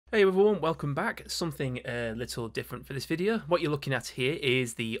Hey everyone, welcome back. Something a little different for this video. What you're looking at here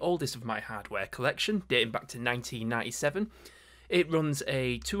is the oldest of my hardware collection, dating back to 1997. It runs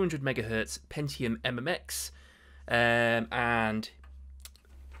a 200 MHz Pentium MMX and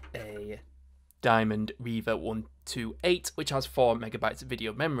a Diamond Reaver 128, which has 4 MB of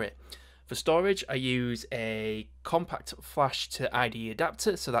video memory. For storage, I use a compact flash to ID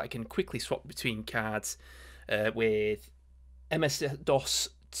adapter so that I can quickly swap between cards with MS-DOS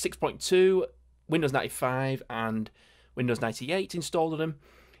 6.2, Windows 95 and Windows 98 installed on them.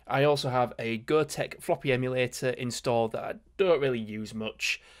 I also have a GoTech floppy emulator installed that I don't really use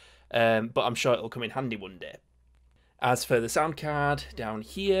much, but I'm sure it'll come in handy one day. As for the sound card down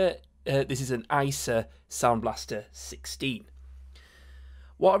here, this is an ISA Sound Blaster 16.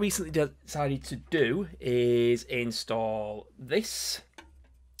 What I recently decided to do is install this.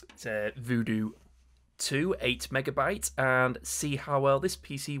 It's a Voodoo 8 MB and see how well this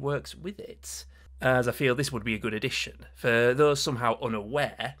PC works with it, as I feel this would be a good addition. For those somehow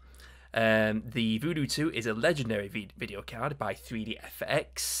unaware, the Voodoo 2 is a legendary video card by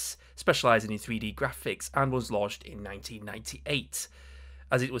 3DFX, specialising in 3D graphics, and was launched in 1998.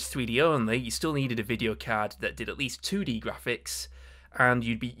 As it was 3D only, you still needed a video card that did at least 2D graphics, and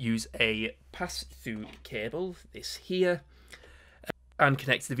you'd use a pass-through cable, this here, and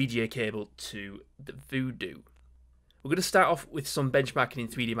connect the VGA cable to the Voodoo. We're going to start off with some benchmarking in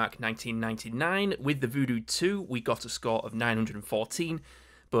 3D Mark 1999. With the Voodoo 2, we got a score of 914,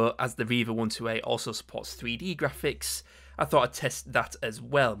 but as the Reaver 128 also supports 3D graphics, I thought I'd test that as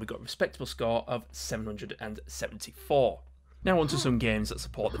well. We got a respectable score of 774. Now on to some games that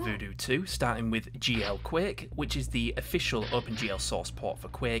support the Voodoo 2, starting with GL Quake, which is the official OpenGL source port for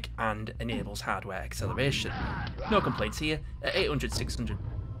Quake and enables hardware acceleration. No complaints here. At 800/600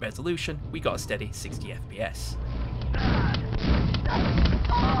 resolution, we got a steady 60 FPS.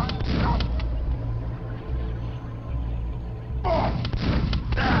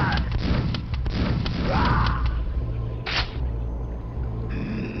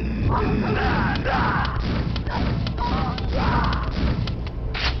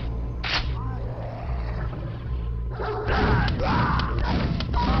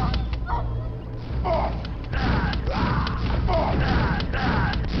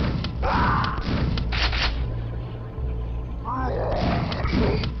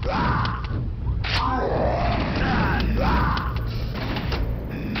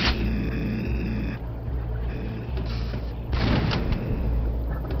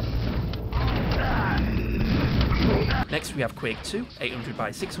 Next we have Quake 2,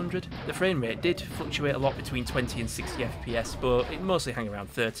 800/600. The frame rate did fluctuate a lot between 20 and 60 FPS, but it mostly hung around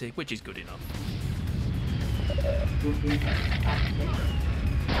 30, which is good enough.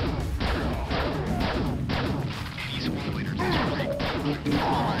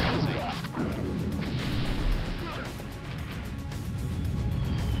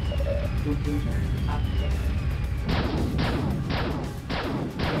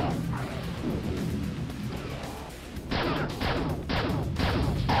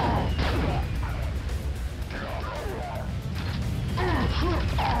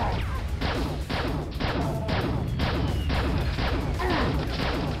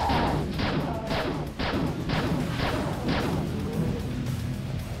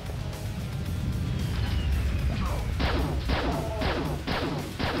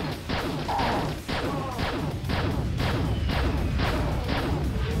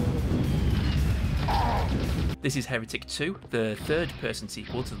 This is Heretic 2, the third-person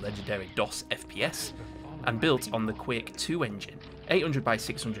sequel to the legendary DOS FPS, and built on the Quake 2 engine,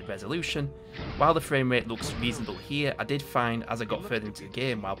 800/600 resolution. While the frame rate looks reasonable here, I did find as I got further into the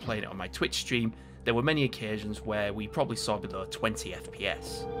game while playing it on my Twitch stream, there were many occasions where we probably saw below 20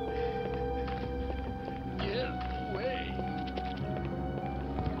 FPS.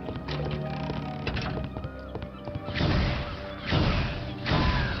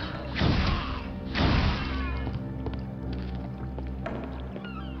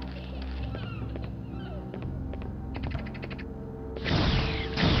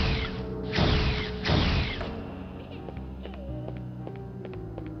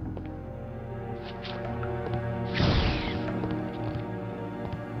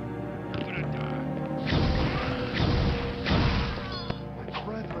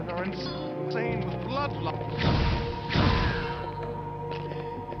 Insane with bloodlust.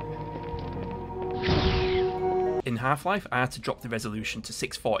 In Half-Life, I had to drop the resolution to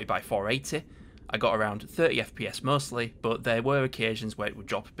 640x480. I got around 30 FPS mostly, but there were occasions where it would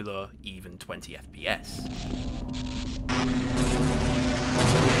drop below even 20 FPS.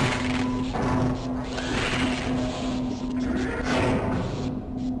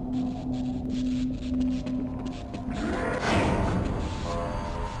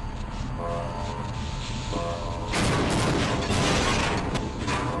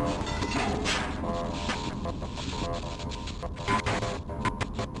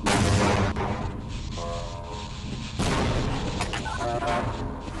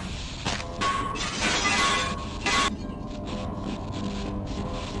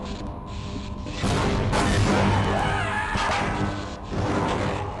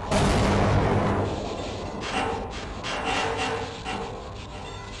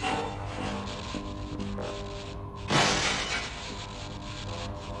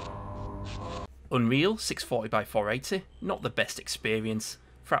 Unreal 640 by 480, not the best experience.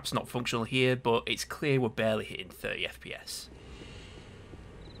 Fraps not functional here, but it's clear we're barely hitting 30 FPS.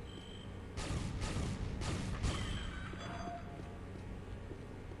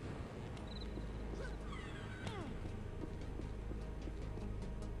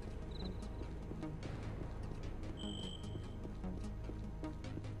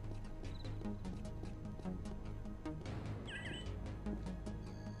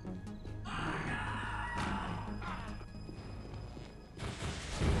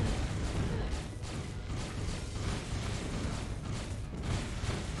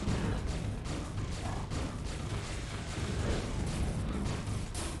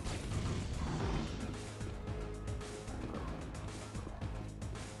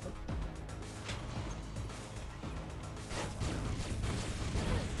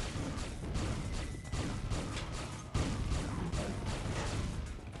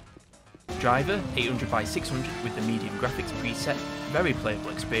 Driver 800 by 600 with the medium graphics preset, very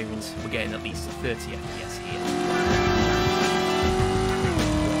playable experience, we're getting at least 30 FPS here.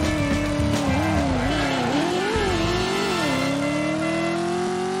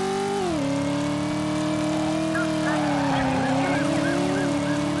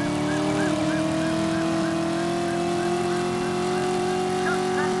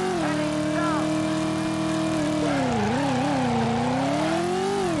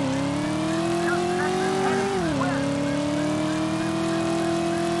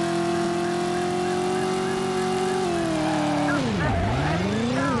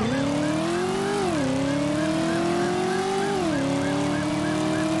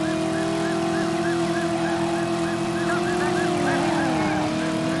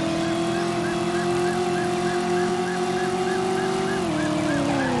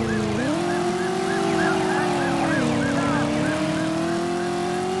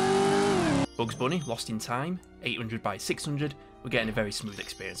 Bugs Bunny, Lost in Time, 800 by 600, we're getting a very smooth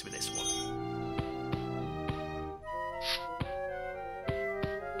experience with this one.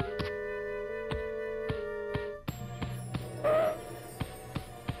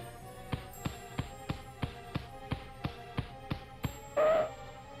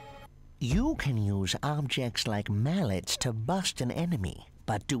 You can use objects like mallets to bust an enemy,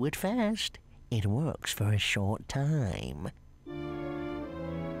 but do it fast. It works for a short time.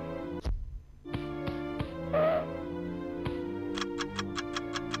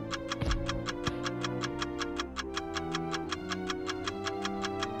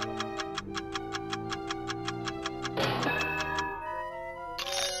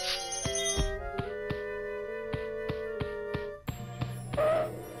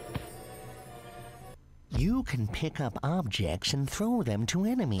 You can pick up objects and throw them to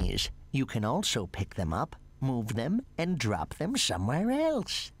enemies. You can also pick them up, move them, and drop them somewhere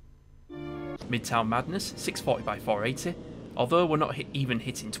else. Midtown Madness 640 by 480, although we're not even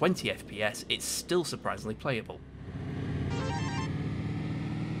hitting 20 FPS, it's still surprisingly playable.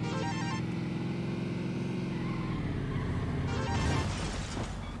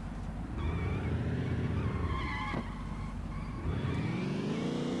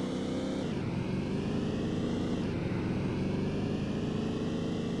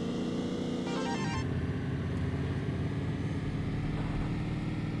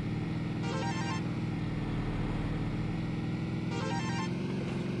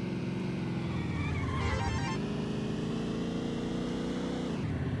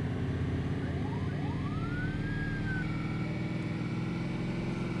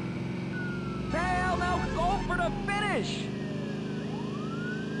 For the finish!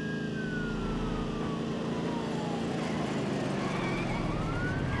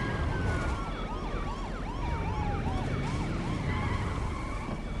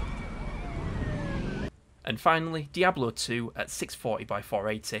 And finally, Diablo 2 at 640 by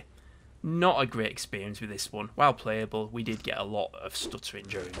 480. Not a great experience with this one. While playable, we did get a lot of stuttering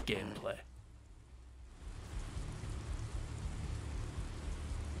during gameplay.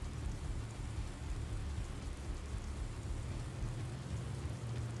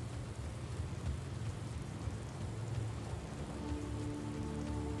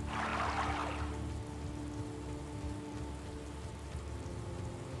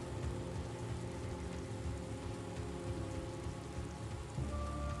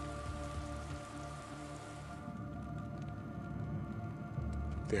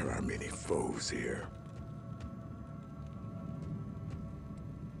 There are many foes here.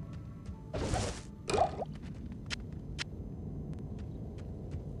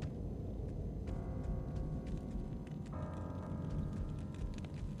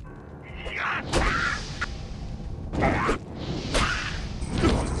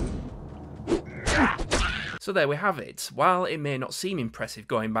 So there we have it. While it may not seem impressive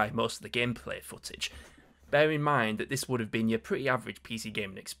going by most of the gameplay footage, bear in mind that this would have been your pretty average PC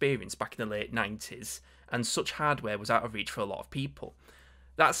gaming experience back in the late 90s, and such hardware was out of reach for a lot of people.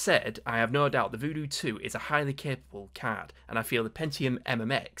 That said, I have no doubt the Voodoo 2 is a highly capable card, and I feel the Pentium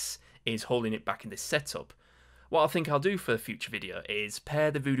MMX is holding it back in this setup. What I think I'll do for a future video is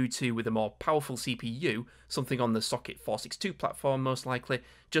pair the Voodoo 2 with a more powerful CPU, something on the Socket 462 platform most likely,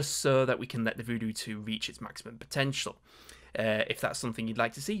 just so that we can let the Voodoo 2 reach its maximum potential. If that's something you'd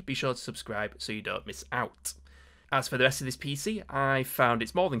like to see, be sure to subscribe so you don't miss out. As for the rest of this PC, I found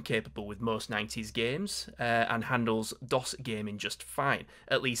it's more than capable with most 90s games, and handles DOS gaming just fine,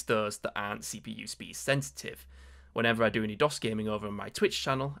 at least those that aren't CPU speed sensitive. Whenever I do any DOS gaming over on my Twitch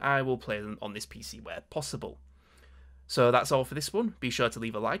channel, I will play them on this PC where possible. So that's all for this one. Be sure to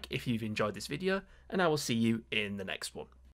leave a like if you've enjoyed this video, and I will see you in the next one.